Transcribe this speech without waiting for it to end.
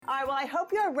right, well, I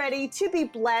hope you're ready to be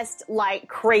blessed like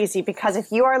crazy, because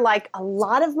if you are like a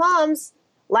lot of moms,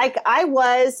 like I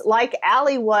was, like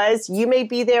Allie was, you may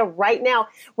be there right now,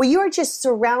 where you are just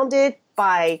surrounded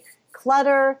by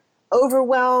clutter,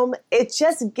 overwhelm. It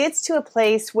just gets to a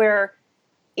place where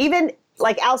even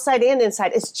like outside and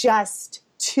inside, it's just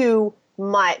too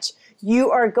much.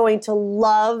 You are going to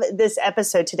love this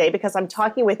episode today because I'm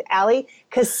talking with Allie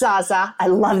Casazza. I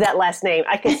love that last name.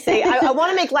 I could say, I want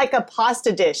to make like a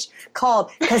pasta dish called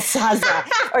Casazza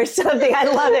or something. I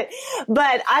love it.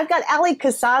 But I've got Allie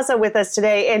Casazza with us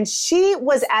today, and she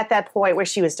was at that point where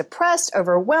she was depressed,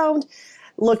 overwhelmed,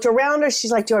 looked around her.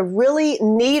 She's like, do I really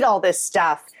need all this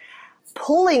stuff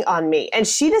pulling on me? And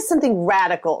she did something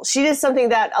radical. She did something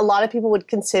that a lot of people would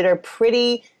consider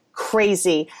pretty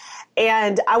crazy.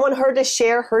 And I want her to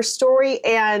share her story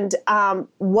and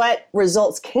what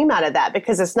results came out of that,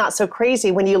 because it's not so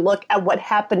crazy when you look at what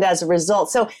happened as a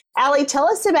result. So, Allie, tell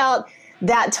us about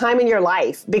that time in your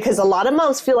life, because a lot of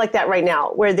moms feel like that right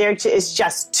now, where there is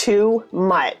just too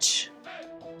much.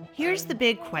 Here's the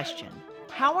big question.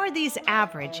 How are these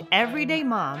average, everyday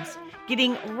moms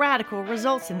getting radical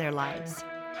results in their lives?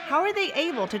 How are they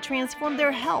able to transform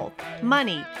their health,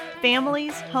 money,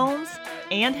 families, homes,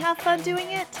 and have fun doing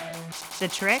it? The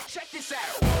trick? Check this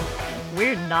out.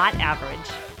 We're not average.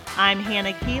 I'm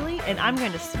Hannah Keeley, and I'm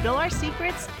going to spill our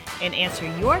secrets and answer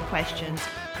your questions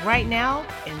right now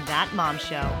in That Mom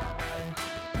Show.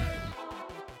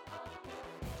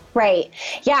 Right.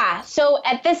 Yeah. So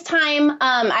at this time,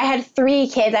 I had 3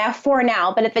 kids. I have 4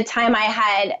 now, but at the time I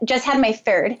had just had my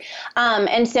 3rd.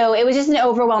 And so it was just an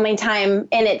overwhelming time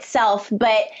in itself.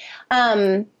 But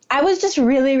I was just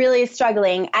really, really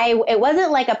struggling. It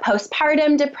wasn't like a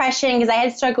postpartum depression, because I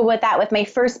had struggled with that with my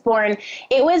firstborn.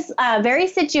 It was very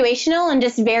situational and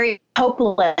just very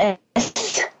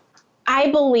hopeless. I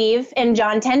believe in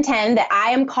John 10:10 that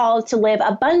I am called to live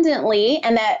abundantly,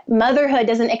 and that motherhood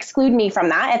doesn't exclude me from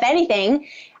that. If anything,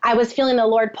 I was feeling the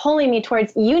Lord pulling me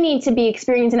towards, you need to be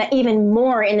experiencing that even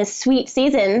more in this sweet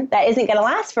season that isn't going to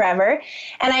last forever.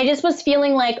 And I just was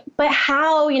feeling like, but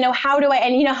how do I,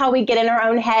 and you know how we get in our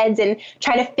own heads and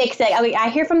try to fix it. I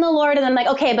hear from the Lord and I'm like,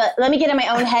 okay, but let me get in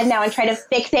my own head now and try to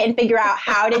fix it and figure out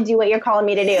how to do what you're calling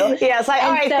me to do. Yeah, it's like,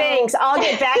 all right, thanks. I'll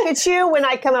get back at you when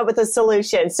I come up with a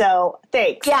solution. So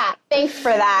thanks. Yeah, thanks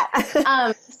for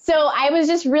that. So I was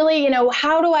just really,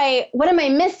 what am I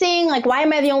missing? Like, why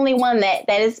am I the only one that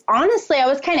is, honestly, I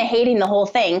was kind of hating the whole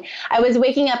thing. I was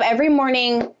waking up every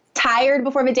morning tired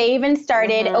before the day even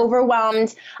started,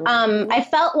 overwhelmed. I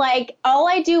felt like all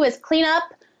I do is clean up,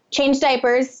 change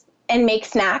diapers, and make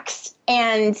snacks.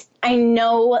 And I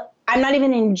know I'm not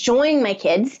even enjoying my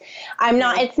kids.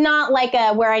 It's not like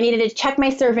where I needed to check my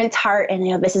servant's heart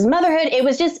and, this is motherhood. It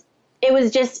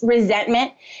was just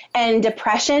resentment and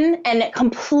depression and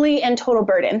complete and total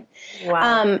burden.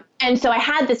 Wow. And so I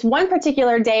had this one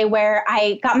particular day where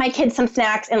I got my kids some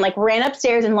snacks and ran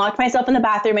upstairs and locked myself in the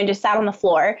bathroom and just sat on the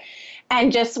floor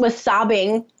and just was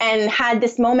sobbing, and had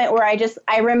this moment where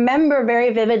I remember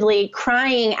very vividly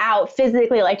crying out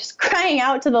physically, like just crying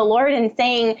out to the Lord and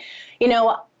saying,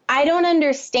 I don't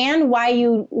understand what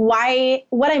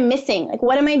I'm missing. Like,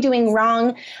 what am I doing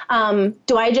wrong?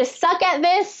 Do I just suck at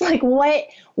this? Like,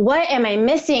 what am I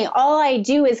missing? All I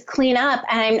do is clean up,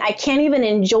 and I can't even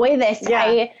enjoy this.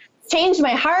 Yeah. Change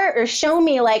my heart, or show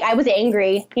me, like, I was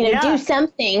angry, do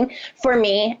something for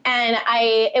me. And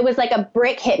it was like a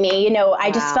brick hit me,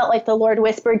 I just felt like the Lord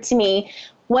whispered to me,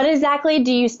 what exactly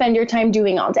do you spend your time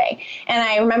doing all day? And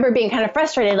I remember being kind of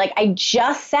frustrated. Like, I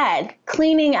just said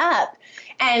cleaning up.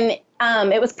 And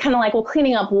it was kind of like, well,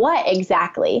 cleaning up what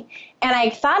exactly? And I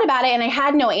thought about it and I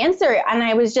had no answer. And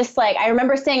I was just like, I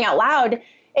remember saying out loud,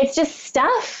 it's just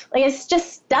stuff. Like, it's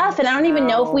just stuff. And I don't even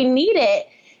know if we need it.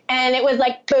 And it was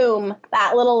like, boom,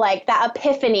 that little, that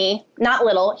epiphany, not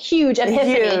little, huge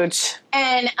epiphany. Huge.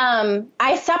 And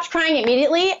I stopped crying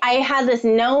immediately. I had this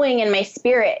knowing in my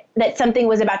spirit that something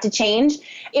was about to change.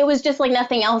 It was just like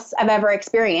nothing else I've ever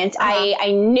experienced.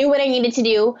 I knew what I needed to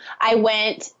do.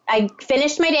 I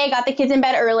finished my day, got the kids in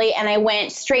bed early, and I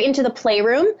went straight into the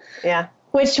playroom. Yeah.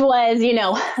 Which was,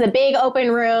 the big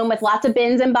open room with lots of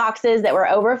bins and boxes that were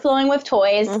overflowing with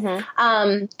toys.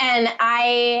 And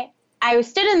I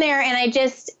stood in there and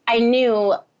I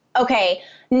knew, okay,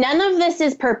 none of this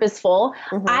is purposeful.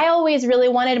 I always really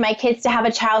wanted my kids to have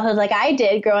a childhood like I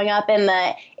did growing up in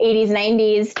the 80s,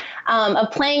 90s,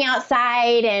 of playing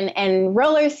outside and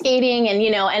roller skating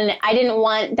and I didn't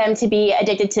want them to be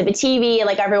addicted to the TV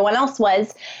like everyone else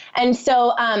was. And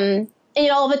so,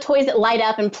 all the toys that light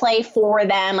up and play for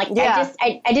them.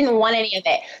 I didn't want any of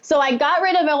it. So I got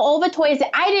rid of all the toys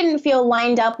that I didn't feel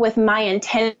lined up with my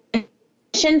intent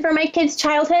for my kids'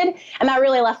 childhood, and that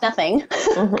really left nothing.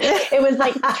 It was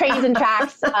like trains and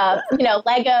tracks,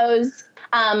 Legos.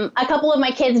 A couple of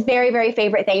my kids' very, very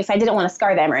favorite things. I didn't want to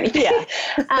scar them or anything.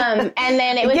 Yeah. And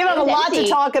then it was give them a lot to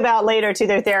talk about later to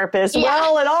their therapist. Yeah.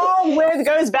 Well, it all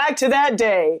goes back to that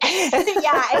day.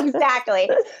 Yeah, exactly.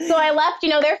 So I left,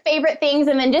 their favorite things,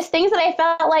 and then just things that I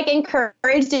felt like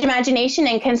encouraged imagination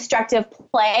and constructive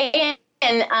play.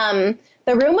 And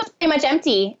the room was pretty much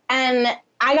empty. And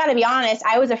I got to be honest,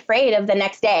 I was afraid of the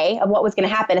next day of what was going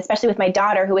to happen, especially with my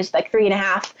daughter, who was like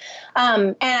 3.5.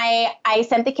 And I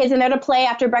sent the kids in there to play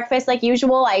after breakfast like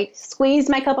usual. I squeezed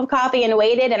my cup of coffee and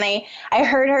waited. And I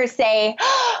heard her say,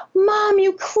 "Mom,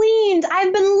 you cleaned.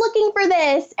 I've been looking for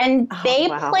this." And they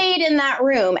played in that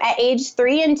room at age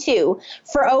 3 and 2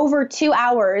 for over 2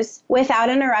 hours without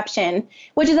interruption,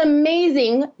 which is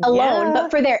amazing alone. Yeah. But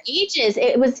for their ages,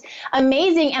 it was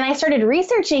amazing. And I started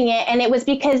researching it, and it was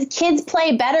because kids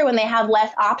play better when they have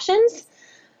less options.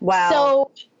 Wow.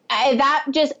 So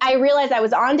I realized I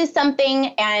was onto something,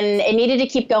 and it needed to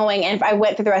keep going. And I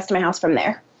went through the rest of my house from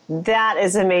there. That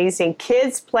is amazing.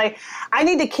 Kids play. I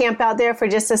need to camp out there for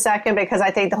just a second because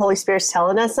I think the Holy Spirit's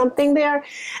telling us something there.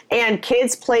 And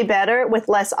kids play better with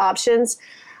less options.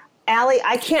 Allie,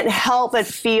 I can't help but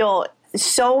feel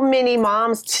so many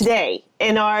moms today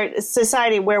in our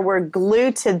society where we're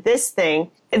glued to this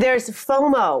thing. There's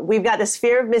FOMO. We've got this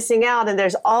fear of missing out, and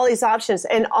there's all these options.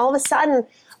 And all of a sudden,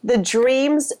 the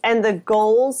dreams and the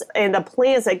goals and the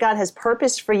plans that God has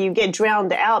purposed for you get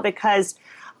drowned out because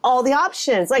all the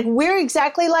options. Like, we're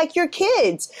exactly like your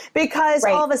kids because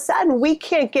all of a sudden we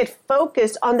can't get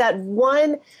focused on that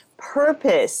one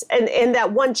purpose and in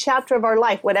that one chapter of our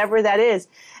life, whatever that is.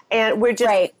 And we're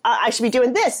just, I should be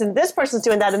doing this, and this person's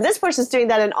doing that, and this person's doing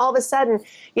that. And all of a sudden,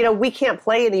 we can't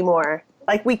play anymore.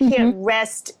 Like, we can't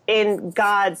rest in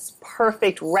God's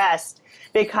perfect rest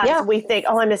because we think,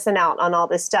 I'm missing out on all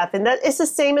this stuff. And that it's the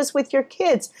same as with your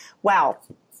kids. Wow.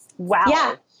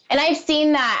 Yeah. And I've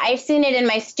seen that. I've seen it in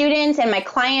my students and my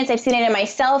clients. I've seen it in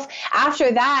myself. After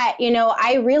that,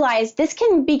 I realized this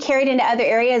can be carried into other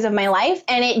areas of my life.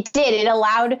 And it did. It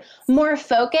allowed more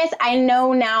focus. I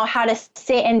know now how to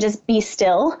sit and just be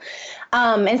still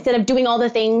instead of doing all the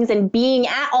things and being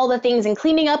at all the things and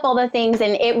cleaning up all the things.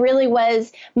 And it really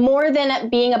was more than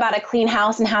being about a clean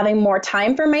house and having more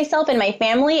time for myself and my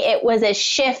family. It was a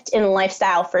shift in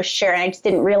lifestyle for sure. And I just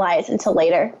didn't realize until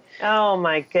later. Oh,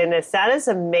 my goodness. That is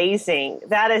amazing.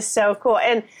 That is so cool.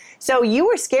 And so you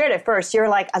were scared at first. You were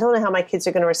like, I don't know how my kids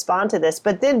are going to respond to this.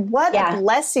 But then what a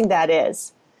blessing that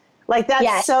is. Like,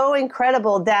 that's so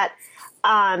incredible that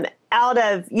out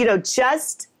of,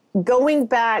 just going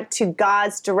back to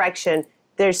God's direction,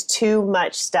 there's too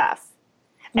much stuff.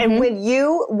 And when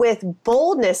you, with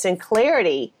boldness and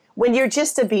clarity, when you're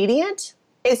just obedient,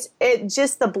 it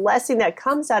just the blessing that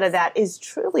comes out of that is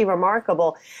truly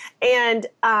remarkable. And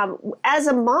as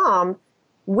a mom,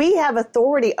 we have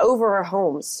authority over our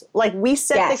homes. Like, we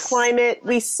set the climate,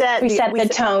 we set the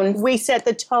tone. We set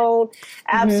the tone,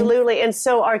 absolutely. And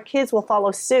so our kids will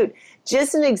follow suit.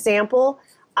 Just an example,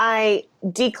 I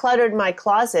decluttered my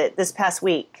closet this past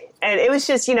week. And it was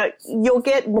just, you'll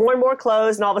get more and more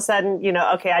clothes, and all of a sudden,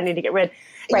 okay, I need to get rid.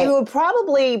 Right. You would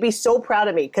probably be so proud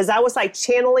of me because I was like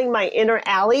channeling my inner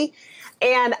Allie,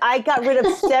 and I got rid of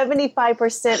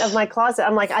 75% of my closet.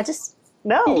 I'm like, I just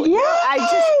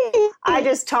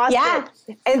tossed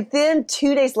it. And then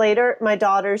 2 days later, my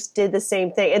daughters did the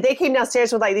same thing. And they came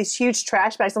downstairs with like these huge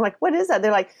trash bags. I'm like, what is that?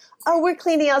 They're like, oh, we're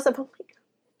cleaning out stuff. I'm like,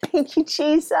 thank you,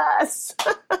 Jesus.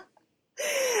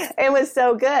 It was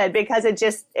so good because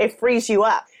it frees you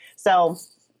up. So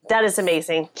that is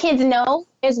amazing. Kids know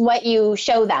is what you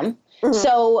show them.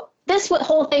 So this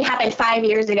whole thing happened 5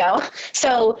 years ago.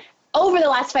 So over the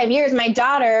last 5 years, my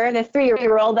daughter, the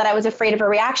 3-year-old that I was afraid of her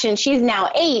reaction, she's now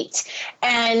 8.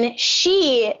 And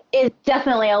she is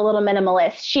definitely a little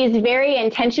minimalist. She's very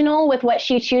intentional with what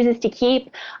she chooses to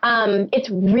keep. It's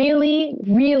really,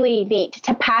 really neat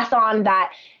to pass on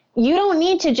that. You don't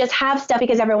need to just have stuff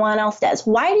because everyone else does.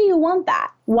 Why do you want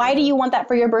that? Why do you want that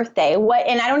for your birthday?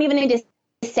 And I don't even need to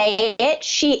say it.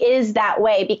 She is that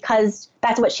way because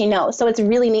that's what she knows. So it's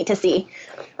really neat to see.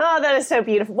 Oh, that is so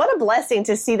beautiful. What a blessing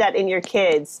to see that in your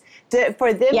kids,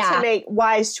 for them to make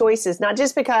wise choices, not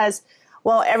just because,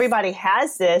 everybody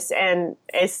has this and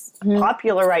it's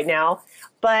popular right now,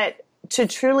 but to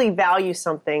truly value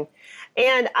something.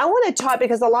 And I want to talk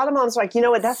because a lot of moms are like, you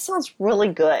know what, that sounds really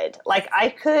good. Like, I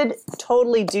could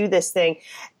totally do this thing.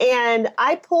 And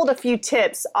I pulled a few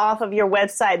tips off of your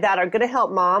website that are going to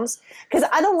help moms because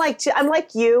I'm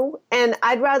like you, and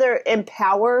I'd rather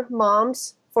empower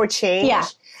moms for change. Yeah.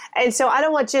 And so I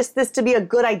don't want just this to be a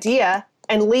good idea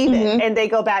and leave it, and they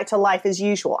go back to life as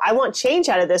usual. I want change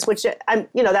out of this, which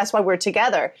that's why we're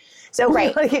together. So we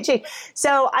want to get change.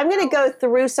 So I'm going to go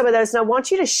through some of those, and I want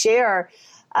you to share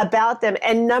about them.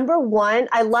 And number one,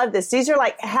 I love this. These are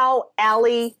like how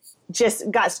Allie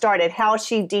just got started, how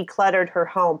she decluttered her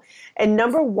home. And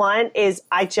number one is,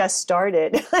 I just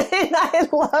started. And I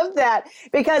love that,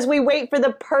 because we wait for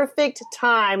the perfect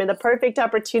time and the perfect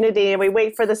opportunity, and we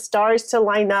wait for the stars to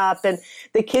line up and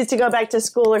the kids to go back to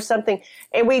school or something.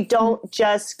 And we don't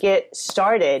just get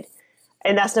started.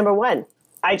 And that's number one.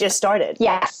 I just started.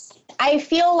 Yes. I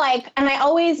feel like, and I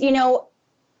always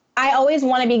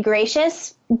want to be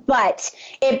gracious, but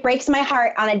it breaks my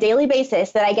heart on a daily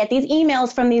basis that I get these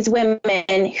emails from these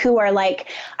women who are like,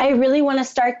 I really want to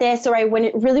start this, or I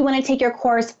really want to take your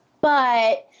course,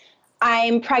 but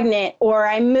I'm pregnant or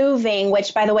I'm moving,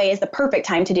 which, by the way, is the perfect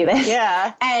time to do this.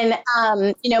 Yeah. And,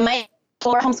 my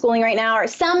or homeschooling right now or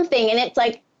something. And it's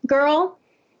like, girl,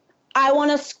 I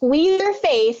want to squeeze your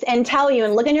face and tell you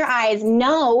and look in your eyes,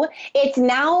 no, it's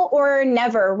now or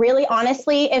never. Really,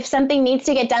 honestly, if something needs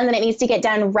to get done, then it needs to get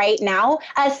done right now,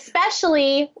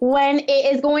 especially when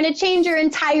it is going to change your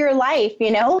entire life,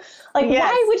 Like, yes.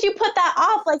 Why would you put that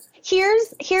off? Like,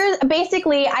 here's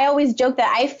basically, I always joke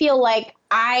that I feel like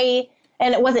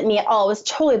and it wasn't me at all, it was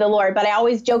totally the Lord, but I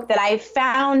always joke that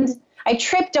I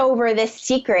tripped over this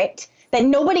secret that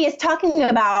nobody is talking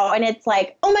about. And it's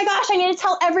like, oh my gosh, I need to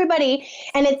tell everybody.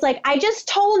 And it's like, I just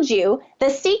told you the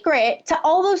secret to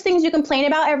all those things you complain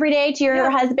about every day to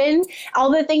your husband, all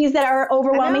the things that are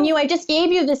overwhelming you. I just gave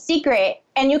you the secret,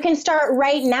 and you can start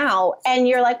right now. And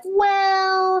you're like,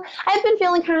 well, I've been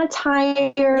feeling kind of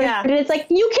tired. Yeah. And it's like,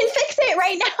 you can fix it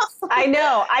right now. I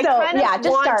know. I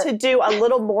want to do a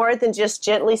little more than just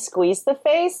gently squeeze the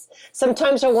face.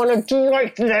 Sometimes I want to do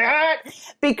like that,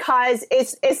 because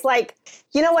it's like,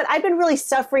 you know what? I've been really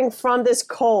suffering from this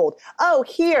cold. Oh,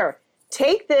 here,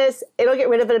 take this. It'll get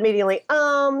rid of it immediately.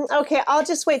 Okay, I'll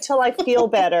just wait till I feel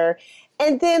better,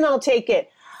 and then I'll take it.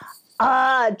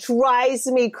 Drives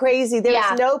me crazy.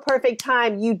 There's no perfect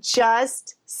time. You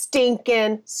just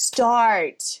stinking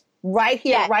start right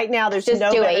here, right now. There's just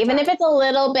no do better it, even time. if it's a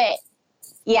little bit.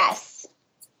 Yes.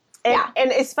 And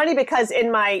it's funny, because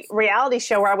in my reality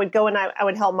show where I would go and I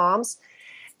would help moms,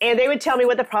 and they would tell me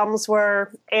what the problems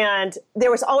were. And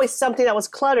there was always something that was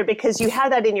cluttered, because you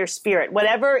have that in your spirit.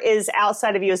 Whatever is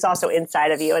outside of you is also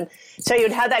inside of you. And so you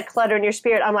would have that clutter in your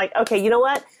spirit. I'm like, okay, you know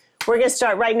what? We're going to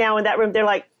start right now in that room. They're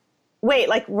like, wait,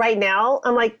 like right now?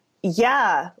 I'm like,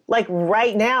 yeah, like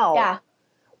right now. Yeah.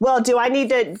 Well, do I need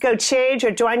to go change, or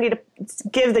do I need to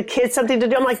give the kids something to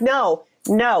do? I'm like, no,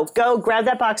 go grab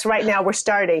that box right now. We're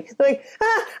starting. Like,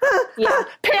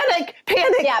 panic.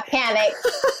 Yeah, panic.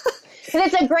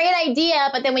 Because it's a great idea,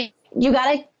 but then you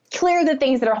got to clear the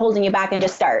things that are holding you back and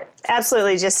just start.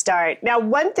 Absolutely, just start. Now,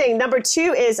 one thing, number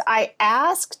two, is I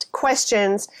asked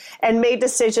questions and made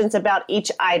decisions about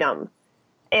each item.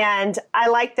 And I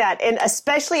like that. And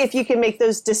especially if you can make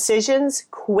those decisions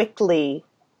quickly.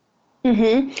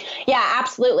 Mm-hmm. Yeah,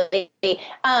 absolutely.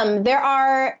 There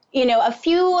are, a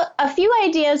few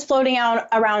ideas floating out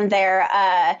around there.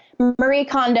 Marie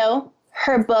Kondo,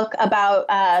 her book about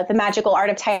the magical art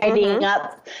of tidying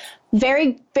up.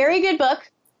 Very, very good book.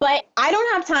 But I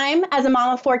don't have time as a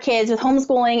mom of 4 kids with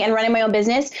homeschooling and running my own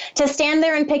business to stand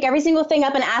there and pick every single thing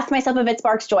up and ask myself if it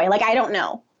sparks joy. Like, I don't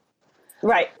know.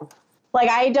 Right. Like,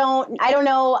 I don't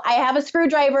know. I have a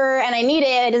screwdriver and I need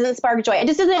it. It doesn't spark joy. It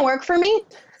just doesn't work for me.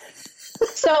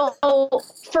 So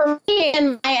for me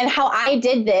and how I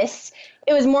did this,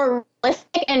 it was more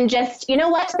realistic and just,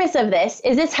 what purpose of this?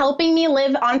 Is this helping me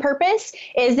live on purpose?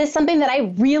 Is this something that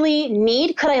I really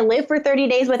need? Could I live for 30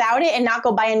 days without it and not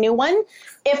go buy a new one?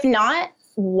 If not,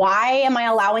 why am I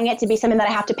allowing it to be something that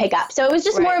I have to pick up? So it was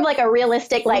just more of like a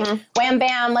realistic, like, wham,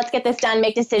 bam, let's get this done,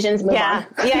 make decisions, move on.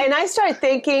 Yeah, and I started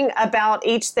thinking about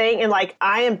each thing, and like,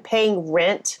 I am paying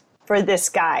rent for this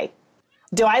guy.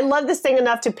 Do I love this thing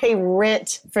enough to pay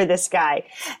rent for this guy?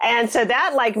 And so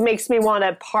that like makes me want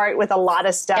to part with a lot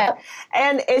of stuff. Yeah.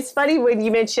 And it's funny when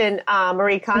you mention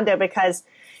Marie Kondo, because,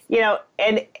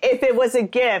 and if it was a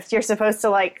gift, you're supposed to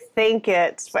like thank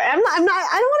it. But I don't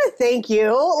want to thank you.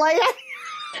 Like,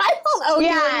 I don't owe you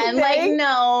anything. Like,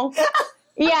 no.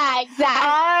 Yeah, exactly.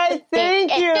 I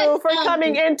thank you for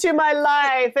coming into my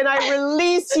life, and I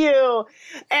release you.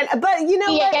 But you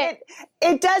know what?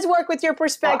 It does work with your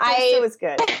perspective, so it's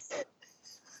good.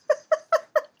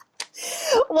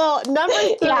 Well, number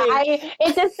 3.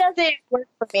 It just doesn't work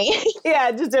for me. Yeah,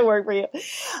 it just didn't work for you.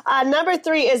 Number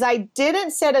 3 is I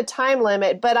didn't set a time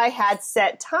limit, but I had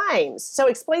set times. So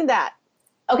explain that.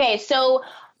 Okay, so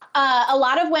A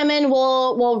lot of women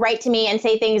will write to me and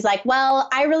say things like, well,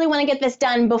 I really want to get this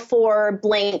done before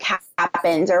blank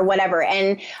happens or whatever.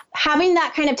 And having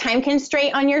that kind of time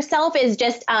constraint on yourself is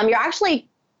just, you're actually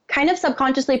kind of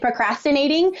subconsciously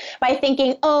procrastinating by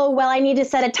thinking, oh, well, I need to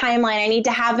set a timeline. I need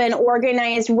to have an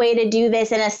organized way to do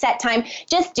this in a set time.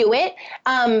 Just do it.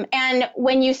 And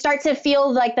when you start to feel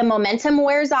like the momentum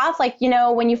wears off, like, you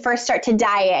know, when you first start to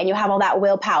diet and you have all that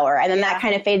willpower and then that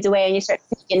kind of fades away and you start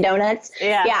sneaking donuts.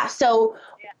 Yeah. So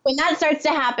when that starts to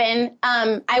happen,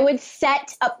 I would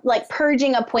set up like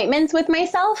purging appointments with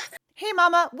myself. Hey,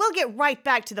 Mama, we'll get right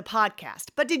back to the podcast,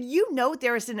 but did you know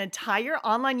there is an entire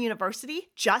online university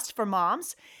just for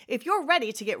moms? If you're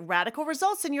ready to get radical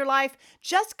results in your life,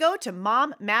 just go to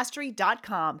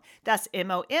mommastery.com. That's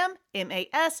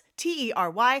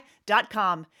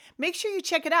MOMMASTERY.com. Make sure you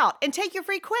check it out and take your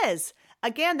free quiz.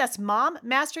 Again, that's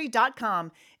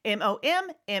mommastery.com.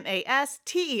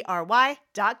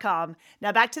 MOMMASTERY.com.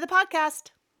 Now back to the podcast.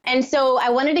 And so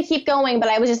I wanted to keep going, but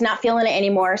I was just not feeling it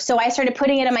anymore. So I started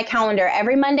putting it in my calendar.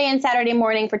 Every Monday and Saturday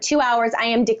morning for 2 hours, I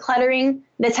am decluttering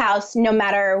this house no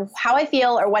matter how I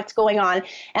feel or what's going on.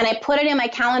 And I put it in my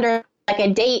calendar like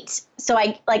a date. So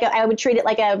I would treat it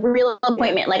like a real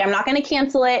appointment. Like I'm not going to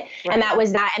cancel it. Right. And that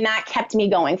was that. And that kept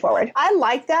me going forward. I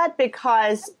like that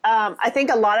because I think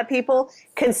a lot of people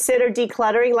consider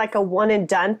decluttering like a one and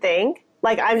done thing.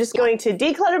 Like I'm just going to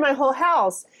declutter my whole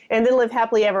house and then live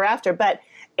happily ever after. But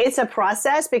it's a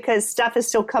process because stuff is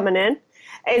still coming in.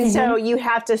 And so you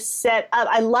have to set up.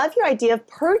 I love your idea of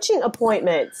purging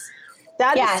appointments.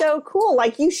 That is so cool.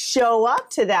 Like you show up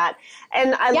to that.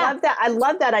 And I love that. I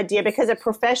love that idea because it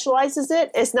professionalizes it.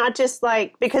 It's not just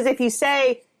like, because if you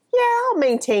say, yeah, I'll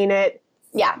maintain it.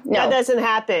 Yeah, no. That doesn't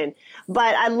happen.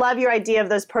 But I love your idea of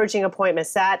those purging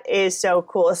appointments. That is so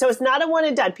cool. So it's not a one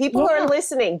and done. People who are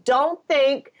listening, don't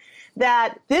think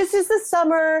that this is the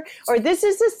summer or this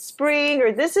is the spring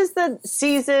or this is the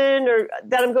season or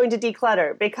that I'm going to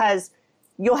declutter, because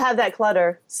you'll have that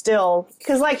clutter still.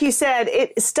 Because like you said,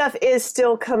 stuff is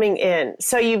still coming in.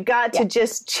 So you've got to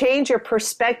just change your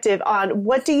perspective on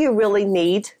what do you really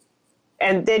need?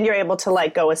 And then you're able to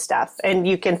let go of stuff and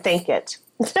you can think it.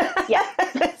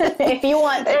 If you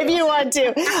want to. If you want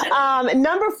to.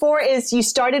 Number 4 is you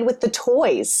started with the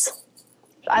toys.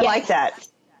 I like that.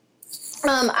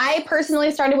 I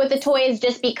personally started with the toys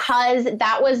just because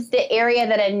that was the area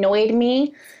that annoyed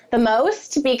me the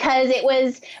most, because it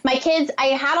was my kids. I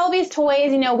had all these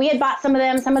toys, you know, we had bought some of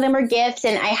them were gifts,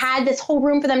 and I had this whole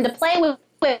room for them to play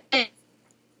with.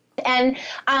 And,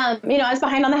 you know, I was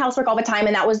behind on the housework all the time,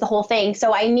 and that was the whole thing.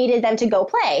 So I needed them to go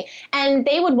play, and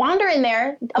they would wander in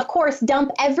there, of course, dump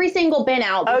every single bin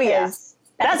out. Because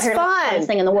that's fun. The funnest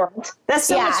thing in the world. That's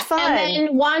so much fun. And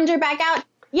then wander back out.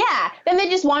 Yeah. Then they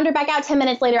just wander back out 10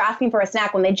 minutes later asking for a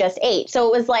snack when they just ate. So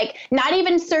it was like not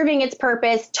even serving its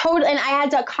purpose. And I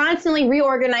had to constantly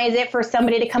reorganize it for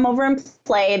somebody to come over and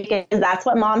play, because that's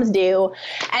what moms do.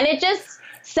 And it just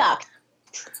sucked.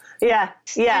 Yeah.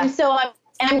 Yeah. And so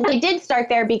I did start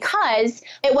there because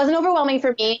it wasn't overwhelming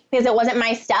for me, because it wasn't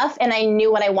my stuff and I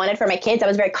knew what I wanted for my kids. I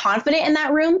was very confident in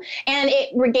that room, and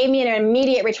it gave me an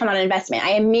immediate return on investment.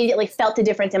 I immediately felt the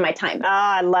difference in my time. Oh,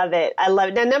 I love it. I love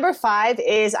it. Now, number 5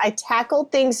 is I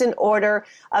tackled things in order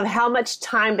of how much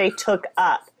time they took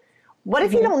up. What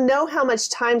if you don't know how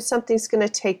much time something's going to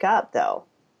take up, though?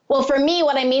 Well, for me,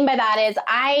 what I mean by that is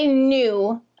I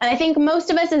knew, and I think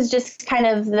most of us is just kind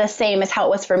of the same as how it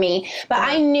was for me, but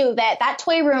I knew that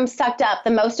toy room sucked up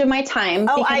the most of my time.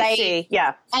 Oh, I see.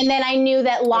 Yeah. And then I knew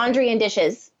that laundry and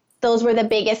dishes, those were the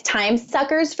biggest time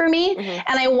suckers for me.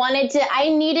 And I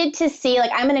needed to see, like,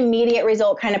 I'm an immediate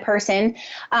result kind of person.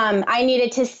 I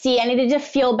needed to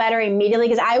feel better immediately,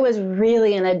 because I was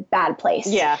really in a bad place.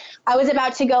 Yeah. I was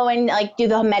about to go and like do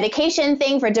the medication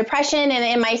thing for depression. And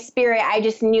in my spirit, I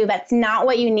just knew that's not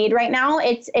what you need right now.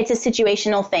 It's a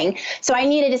situational thing. So I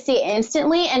needed to see it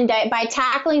instantly. And by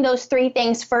tackling those 3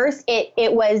 things first,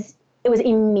 it was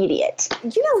immediate.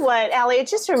 You know what, Allie, it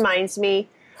just reminds me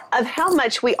of how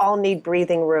much we all need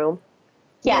breathing room.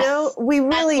 Yes. You know, we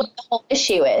really, that's what the whole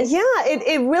issue is. Yeah,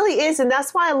 it really is. And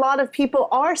that's why a lot of people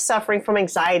are suffering from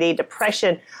anxiety,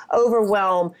 depression,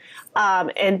 overwhelm,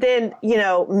 and then, you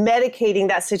know, medicating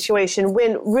that situation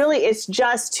when really it's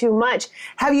just too much.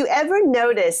 Have you ever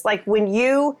noticed, like, when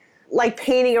you, like,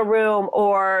 painting a room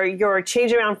or you're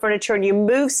changing around furniture and you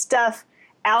move stuff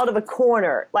out of a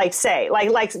corner, like, say,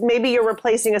 like maybe you're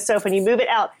replacing a sofa and you move it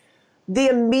out, the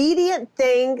immediate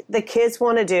thing the kids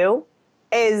want to do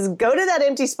is go to that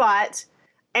empty spot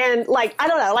and like, I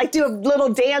don't know, like do a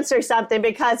little dance or something,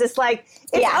 because it's like,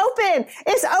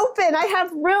 it's open. I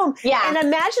have room. Yeah. And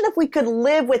imagine if we could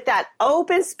live with that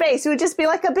open space. It would just be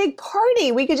like a big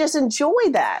party. We could just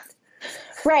enjoy that.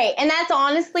 Right. And that's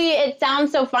honestly, it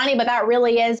sounds so funny, but that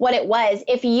really is what it was.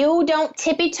 If you don't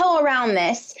tippy-toe around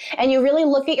this and you really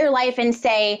look at your life and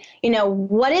say, you know,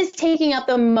 what is taking up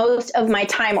the most of my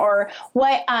time, or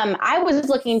what I was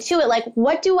looking to it, like,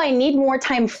 what do I need more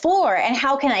time for and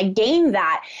how can I gain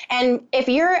that? And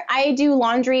I do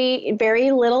laundry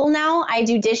very little now. I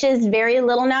do dishes very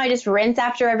little now. I just rinse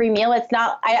after every meal.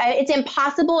 It's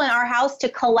impossible in our house to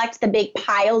collect the big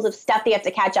piles of stuff that you have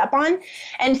to catch up on.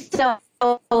 And so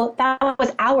that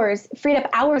was hours, freed up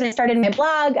hours, and I started my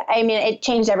blog. I mean, it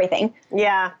changed everything.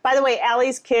 Yeah. By the way,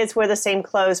 Allie's kids wear the same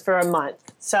clothes for a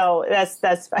month. So that's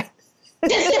fine.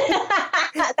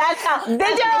 That's how they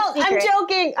don't. I'm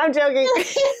joking.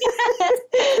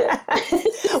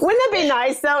 Wouldn't that be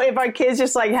nice though if our kids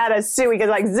just like had a suit we could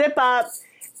like zip up?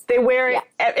 They wear it.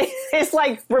 Yeah. It's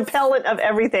like repellent of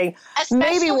everything. Especially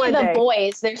maybe one the day.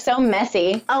 Boys. They're so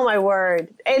messy. Oh my word.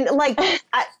 And like,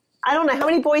 I don't know. How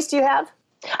many boys do you have?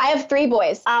 I have 3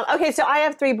 boys. Okay, so I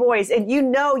have 3 boys, and you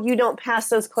know you don't pass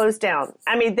those clothes down.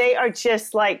 I mean, they are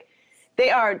just like, they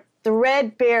are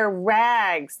threadbare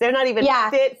rags. They're not even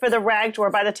fit for the rag drawer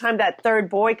by the time that 3rd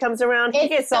boy comes around. He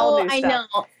gets all new stuff. I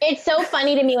know. It's so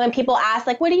funny to me when people ask,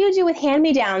 like, what do you do with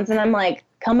hand-me-downs? And I'm like,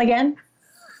 come again?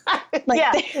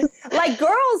 Like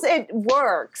girls, it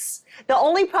works. The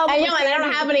only problem I know, and I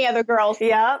don't have any other girls.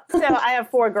 Yeah, so I have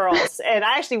 4 girls, and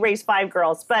I actually raised 5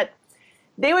 girls, but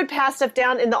they would pass stuff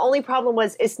down, and the only problem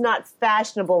was it's not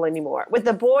fashionable anymore. With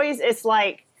the boys, it's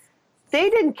like they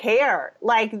didn't care.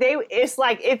 Like it's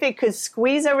like if it could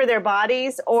squeeze over their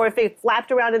bodies or if it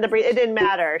flapped around in the breeze, it didn't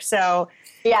matter. So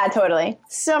yeah, totally.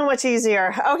 So much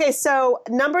easier. Okay, so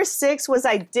number 6 was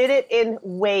I did it in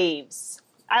waves.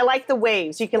 I like the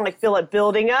waves. You can like feel it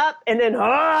building up, and then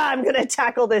I'm going to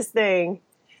tackle this thing.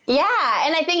 Yeah,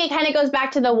 and I think it kind of goes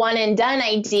back to the one and done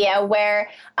idea where,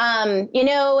 you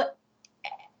know,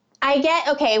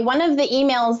 one of the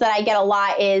emails that I get a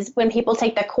lot is when people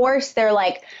take the course, they're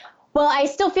like, well, I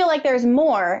still feel like there's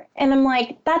more. And I'm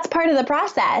like, that's part of the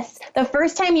process. The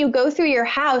first time you go through your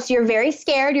house, you're very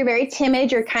scared, you're very timid,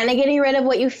 you're kind of getting rid of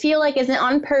what you feel like isn't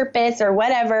on purpose or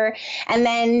whatever. And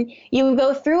then you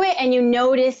go through it and you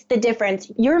notice the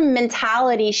difference. Your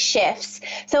mentality shifts.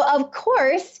 So of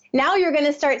course, now you're going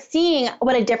to start seeing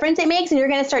what a difference it makes, and you're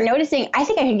going to start noticing, I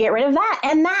think I can get rid of that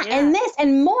and and this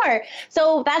and more.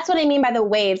 So that's what I mean by the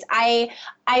waves. I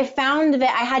found that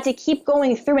I had to keep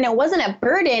going through, and it wasn't a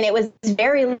burden. It was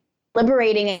very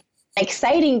liberating and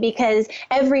exciting because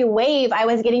every wave I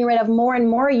was getting rid of more and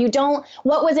more.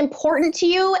 What was important to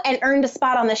you and earned a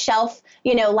spot on the shelf,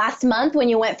 you know, last month when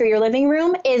you went through your living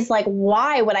room is like,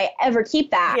 why would I ever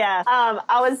keep that? Yeah.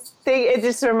 I was thinking, it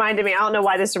just reminded me, I don't know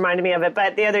why this reminded me of it,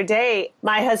 but the other day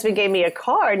my husband gave me a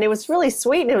card and it was really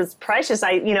sweet and it was precious.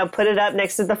 I, put it up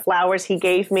next to the flowers he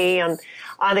gave me on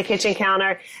the kitchen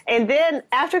counter. And then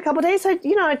after a couple of days, I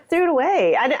threw it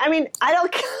away. And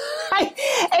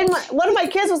one of my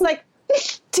kids was like,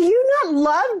 do you not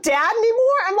love Dad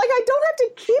anymore? I'm like, I don't have to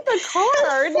keep a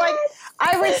card. Like,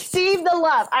 I received the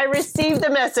love. I received the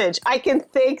message. I can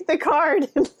thank the card.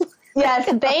 Yes,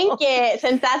 thank it,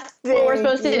 since that's what we're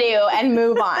supposed to do, and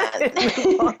move on.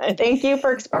 Thank you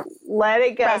for let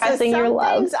it go. Expressing your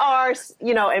love. Things are,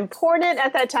 important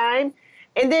at that time,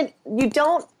 and then you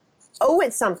don't owe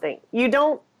it something. You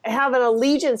don't have an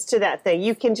allegiance to that thing.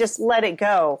 You can just let it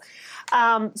go.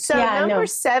 Number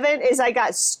 7 is I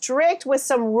got strict with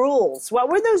some rules. What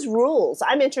were those rules?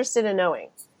 I'm interested in knowing.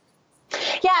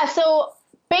 Yeah, so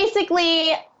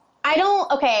basically,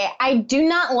 I do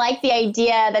not like the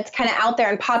idea that's kind of out there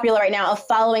and popular right now of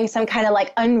following some kind of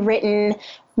like unwritten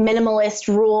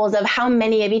minimalist rules of how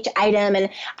many of each item. And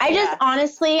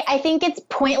honestly, I think it's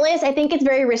pointless. I think it's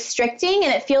very restricting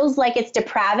and it feels like it's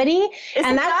depravity. It's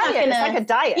like a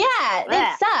diet. Yeah,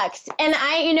 it sucks. And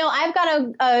I've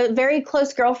got a very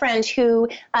close girlfriend who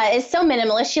is so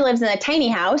minimalist. She lives in a tiny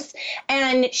house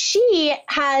and she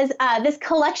has this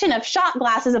collection of shot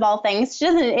glasses of all things. She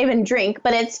doesn't even drink,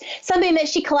 but it's something that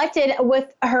she collected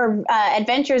with her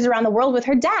adventures around the world with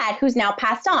her dad, who's now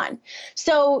passed on.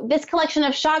 So this collection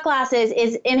of shot glasses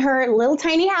is in her little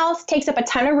tiny house, takes up a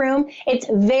ton of room. It's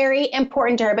very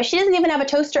important to her, but she doesn't even have a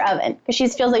toaster oven because she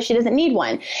feels like she doesn't need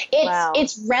one.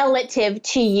 It's relative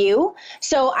to you.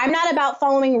 So I'm not about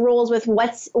following rules with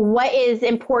what is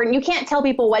important. You can't tell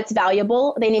people what's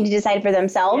valuable. They need to decide for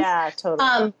themselves. Yeah,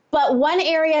 totally. But one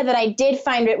area that I did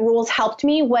find that rules helped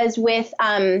me was with,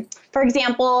 for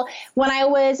example, when I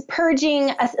was purging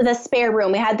the spare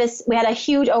room, we had a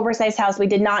huge oversized house we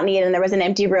did not need, and there was an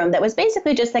empty room that was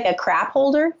basically just like a crap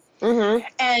holder. Mm-hmm.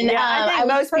 And I think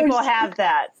most people have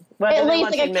that. At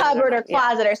least like a cupboard or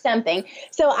closet or something.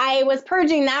 So I was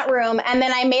purging that room, and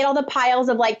then I made all the piles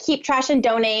of like keep trash and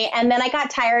donate, and then I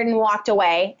got tired and walked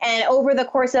away. And over the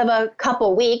course of a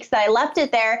couple weeks that I left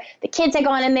it there, the kids had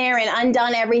gone in there and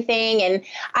undone everything, and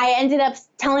I ended up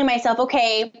telling myself,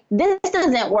 okay, this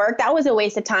doesn't work. That was a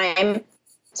waste of time.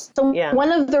 So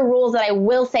one of the rules that I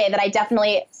will say that I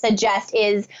definitely suggest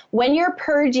is when you're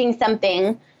purging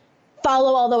something,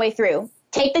 follow all the way through.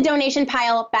 Take the donation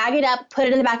pile, bag it up, put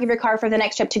it in the back of your car for the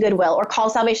next trip to Goodwill, or call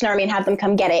Salvation Army and have them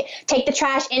come get it. Take the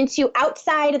trash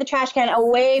outside of the trash can,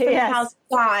 away from the house,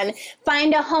 gone.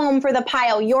 Find a home for the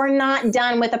pile. You're not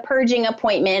done with a purging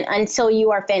appointment until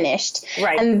you are finished.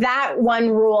 Right. And that one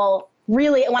rule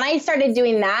really, when I started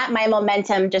doing that, my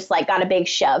momentum just like got a big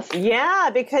shove. Yeah,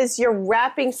 because you're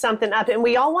wrapping something up, and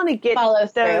we all want to get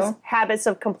those habits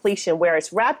of completion where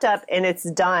it's wrapped up and it's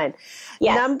done.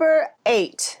 Yes. Number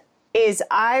 8 is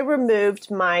I removed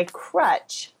my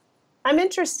crutch. I'm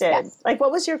interested. Yes. Like,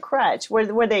 what was your crutch?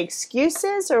 Were they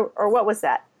excuses or what was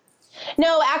that?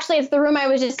 No, actually, it's the room I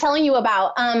was just telling you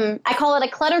about. I call it a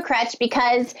clutter crutch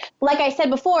because, like I said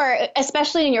before,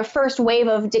 especially in your first wave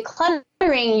of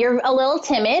decluttering, you're a little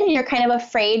timid. You're kind of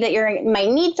afraid that you might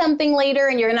need something later,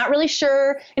 and you're not really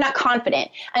sure. You're not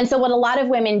confident. And so what a lot of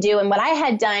women do, and what I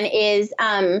had done is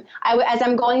as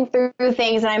I'm going through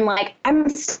things, and I'm like, I'm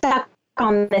stuck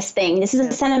on this thing. This is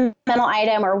a sentimental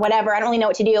item or whatever. I don't really know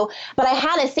what to do. But I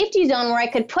had a safety zone where I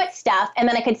could put stuff, and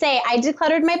then I could say, I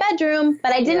decluttered my bedroom,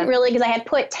 but I didn't really because I had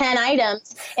put 10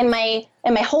 items in my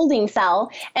holding cell.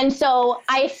 And so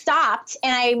I stopped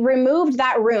and I removed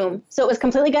that room. So it was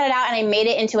completely gutted out, and I made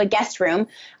it into a guest room.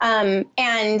 And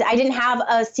I didn't have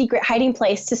a secret hiding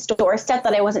place to store stuff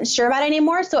that I wasn't sure about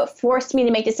anymore. So it forced me to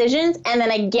make decisions. And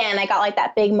then again, I got like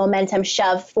that big momentum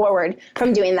shove forward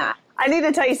from doing that. I need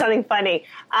to tell you something funny.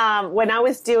 When I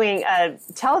was doing a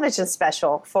television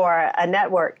special for a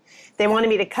network, they wanted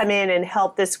me to come in and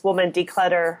help this woman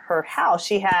declutter her house.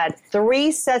 She had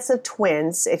 3 sets of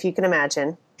twins, if you can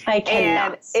imagine. I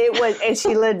cannot. And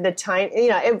she lived in a tiny,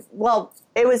 it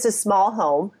was a small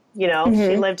home,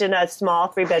 She lived in a small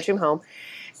 3-bedroom home.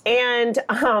 And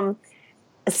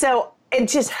so it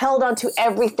just held on to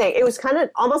everything. It was kind of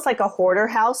almost like a hoarder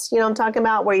house, I'm talking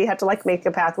about, where you have to like make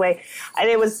a pathway. And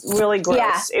it was really gross.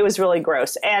 Yeah. It was really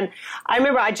gross. And I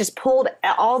remember I just pulled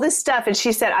all this stuff, and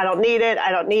she said, I don't need it. I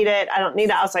don't need it. I don't need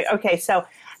it. I was like, okay. So,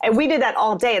 and we did that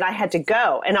all day, and I had to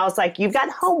go. And I was like, you've got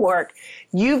homework.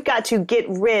 You've got to get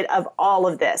rid of all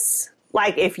of this.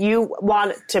 Like, if you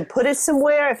want to put it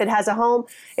somewhere, if it has a home.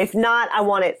 If not, I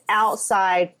want it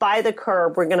outside by the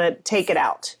curb. We're going to take it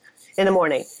out in the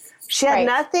morning. She had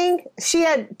nothing. She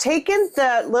had taken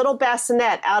the little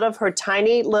bassinet out of her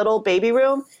tiny little baby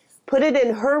room, put it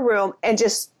in her room, and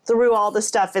just threw all the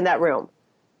stuff in that room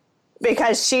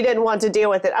because she didn't want to deal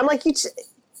with it. I'm like,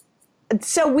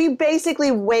 so we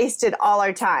basically wasted all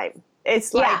our time.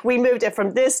 It's like we moved it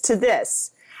from this to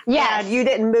this. Yes. And you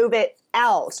didn't move it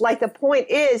out. Like, the point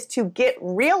is to get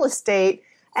real estate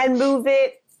and move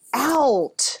it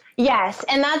out. Yes.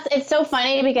 And it's so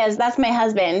funny because that's my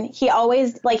husband. He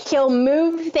always he'll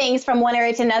move things from one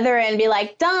area to another and be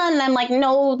like, done. And I'm like,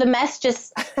 no, the mess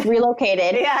just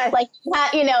relocated.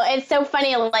 It's so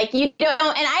funny. Like, you don't,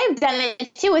 and I've done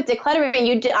it too with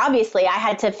decluttering. Obviously I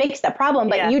had to fix the problem,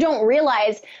 but you don't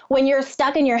realize when you're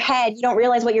stuck in your head, you don't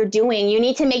realize what you're doing. You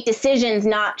need to make decisions,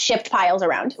 not shift piles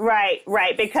around. Right.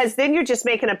 Because then you're just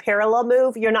making a parallel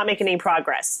move. You're not making any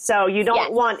progress. So you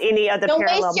don't want any other parallel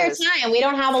moves. Don't waste your time. We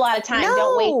don't have a lot of time.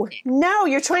 Don't waste it. No,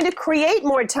 you're trying to create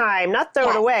more time, not throw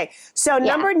it away. So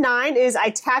number 9 is I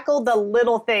tackle the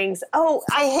little things. Oh,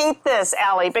 I hate this,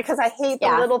 Allie, because I hate the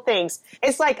little things.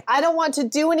 It's like, I don't want to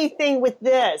do anything with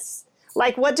this.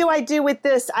 Like, what do I do with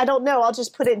this? I don't know. I'll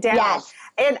just put it down. Yes,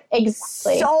 and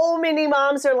exactly. So many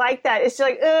moms are like that. It's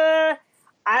like,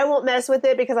 I won't mess with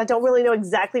it because I don't really know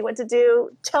exactly what to do.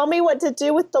 Tell me what to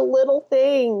do with the little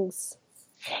things.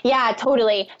 Yeah,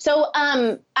 totally. So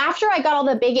after I got all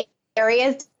the big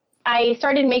areas I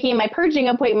started making my purging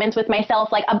appointments with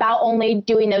myself, like about only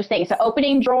doing those things. So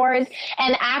opening drawers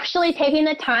and actually taking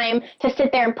the time to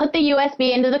sit there and put the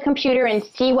USB into the computer and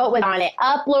see what was on it,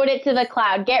 upload it to the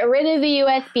cloud, get rid of the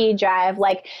USB drive.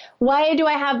 Like, why do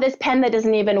I have this pen that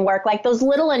doesn't even work? Like those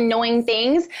little annoying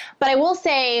things. But I will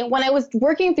say, when I was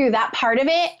working through that part of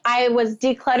it, I was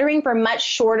decluttering for much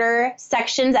shorter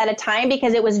sections at a time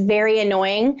because it was very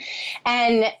annoying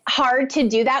and hard to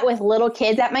do that with little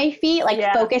kids at my feet, like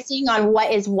focusing on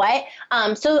what is what.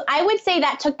 So I would say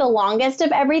that took the longest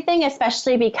of everything,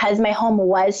 especially because my home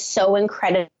was so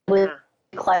incredibly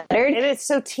cluttered. And it's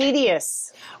so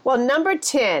tedious. Well, number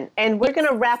 10, and we're going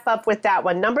to wrap up with that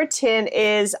one. Number 10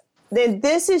 is, then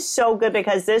this is so good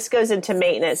because this goes into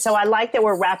maintenance. So I like that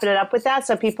we're wrapping it up with that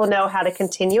so people know how to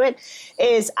continue it,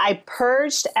 is I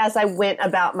purged as I went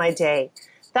about my day.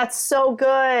 That's so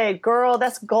good. Girl,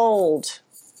 that's gold.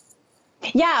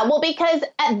 Yeah, well, because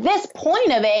at this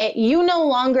point of it, you no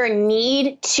longer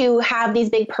need to have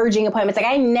these big purging appointments.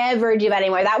 Like I never do that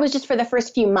anymore. That was just for the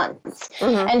first few months.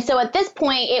 Mm-hmm. And so at this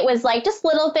point, it was like just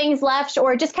little things left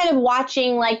or just kind of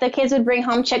watching, like the kids would bring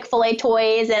home Chick-fil-A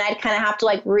toys and I'd kind of have to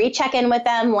like recheck in with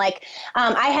them. Like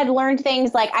I had learned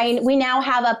things like we now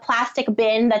have a plastic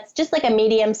bin that's just like a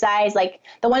medium size, like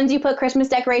the ones you put Christmas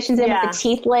decorations in with the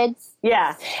teeth lids.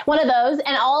 Yeah. One of those.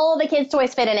 And all the kids'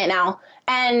 toys fit in it now.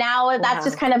 And now that's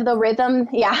just kind of the rhythm.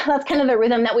 Yeah, that's kind of the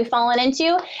rhythm that we've fallen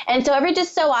into. And so every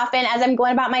just so often, as I'm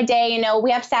going about my day,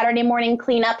 we have Saturday morning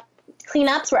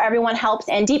cleanups where everyone helps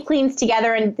and deep cleans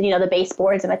together and, the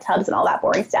baseboards and the tubs and all that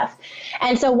boring stuff.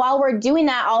 And so while we're doing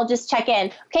that, I'll just check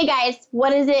in. Okay, guys,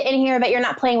 what is it in here that you're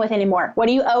not playing with anymore? What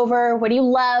are you over? What do you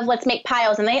love? Let's make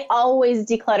piles. And they always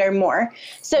declutter more.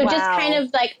 So just kind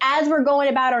of like as we're going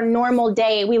about our normal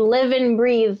day, we live and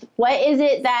breathe. What is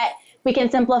it that we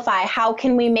can simplify? How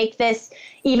can we make this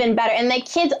even better? And the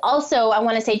kids also, I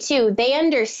want to say too, they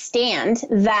understand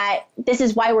that this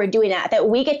is why we're doing that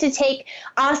we get to take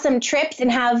awesome trips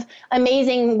and have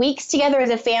amazing weeks together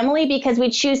as a family because we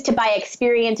choose to buy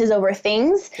experiences over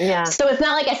things. Yeah. So it's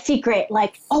not like a secret,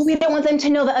 like, oh, we don't want them to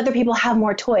know that other people have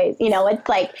more toys. It's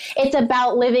like, it's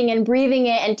about living and breathing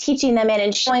it and teaching them it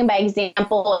and showing by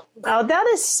example. Oh, that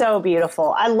is so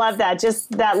beautiful. I love that.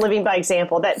 Just that living by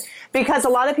example, that because a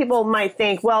lot of people might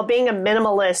think, well, being a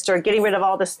minimalist or getting rid of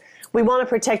all this, we want to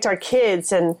protect our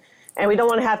kids and we don't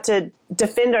want to have to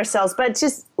defend ourselves. But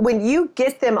just when you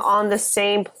get them on the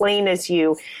same plane as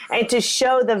you and to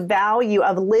show the value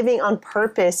of living on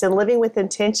purpose and living with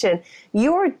intention,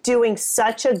 you are doing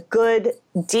such a good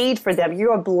deed for them.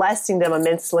 You are blessing them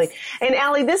immensely. And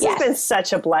Allie, this has been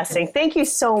such a blessing. Thank you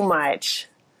so much.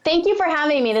 Thank you for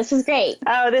having me. This was great.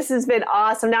 Oh, this has been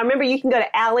awesome. Now, remember, you can go to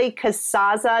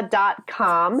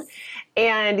AllieCasazza.com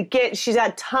and she's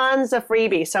got tons of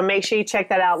freebies. So make sure you check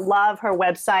that out. Love her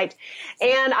website.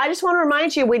 And I just want to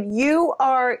remind you, when you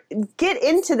get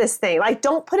into this thing, like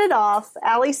don't put it off.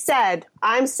 Allie said,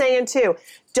 I'm saying too,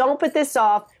 don't put this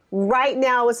off. Right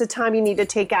now is the time you need to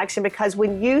take action because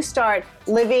when you start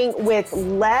living with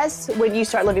less, when you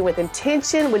start living with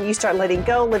intention, when you start letting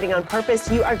go, living on purpose,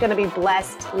 you are going to be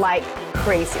blessed like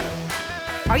crazy.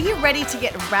 Are you ready to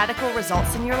get radical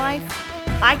results in your life?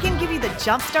 I can give you the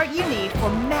jumpstart you need for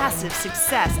massive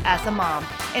success as a mom.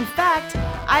 In fact,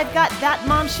 I've got That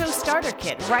Mom Show Starter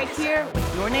Kit right here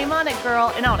with your name on it,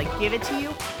 girl, and I want to give it to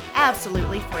you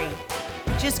absolutely free.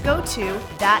 Just go to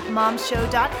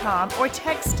thatmomshow.com or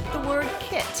text the word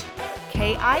KIT,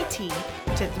 K-I-T,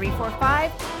 to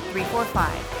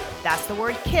 345-345. That's the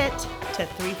word KIT to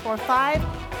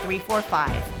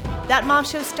 345-345. That Mom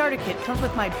Show Starter Kit comes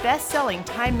with my best-selling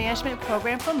time management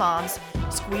program for moms,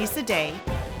 Squeeze the Day,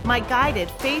 my guided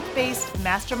faith-based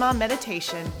Master Mom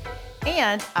meditation,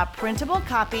 and a printable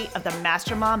copy of the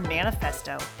Master Mom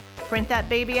Manifesto. Print that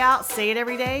baby out, say it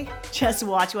every day, just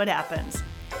watch what happens.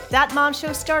 That Mom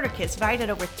Show Starter Kit's valued at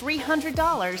over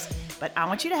 $300, but I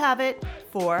want you to have it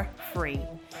for free.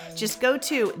 Just go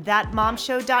to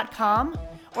thatmomshow.com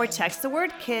or text the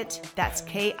word KIT, that's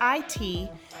K-I-T,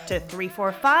 to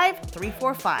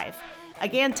 345-345.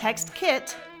 Again, text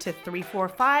KIT to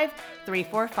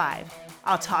 345-345.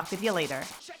 I'll talk with you later.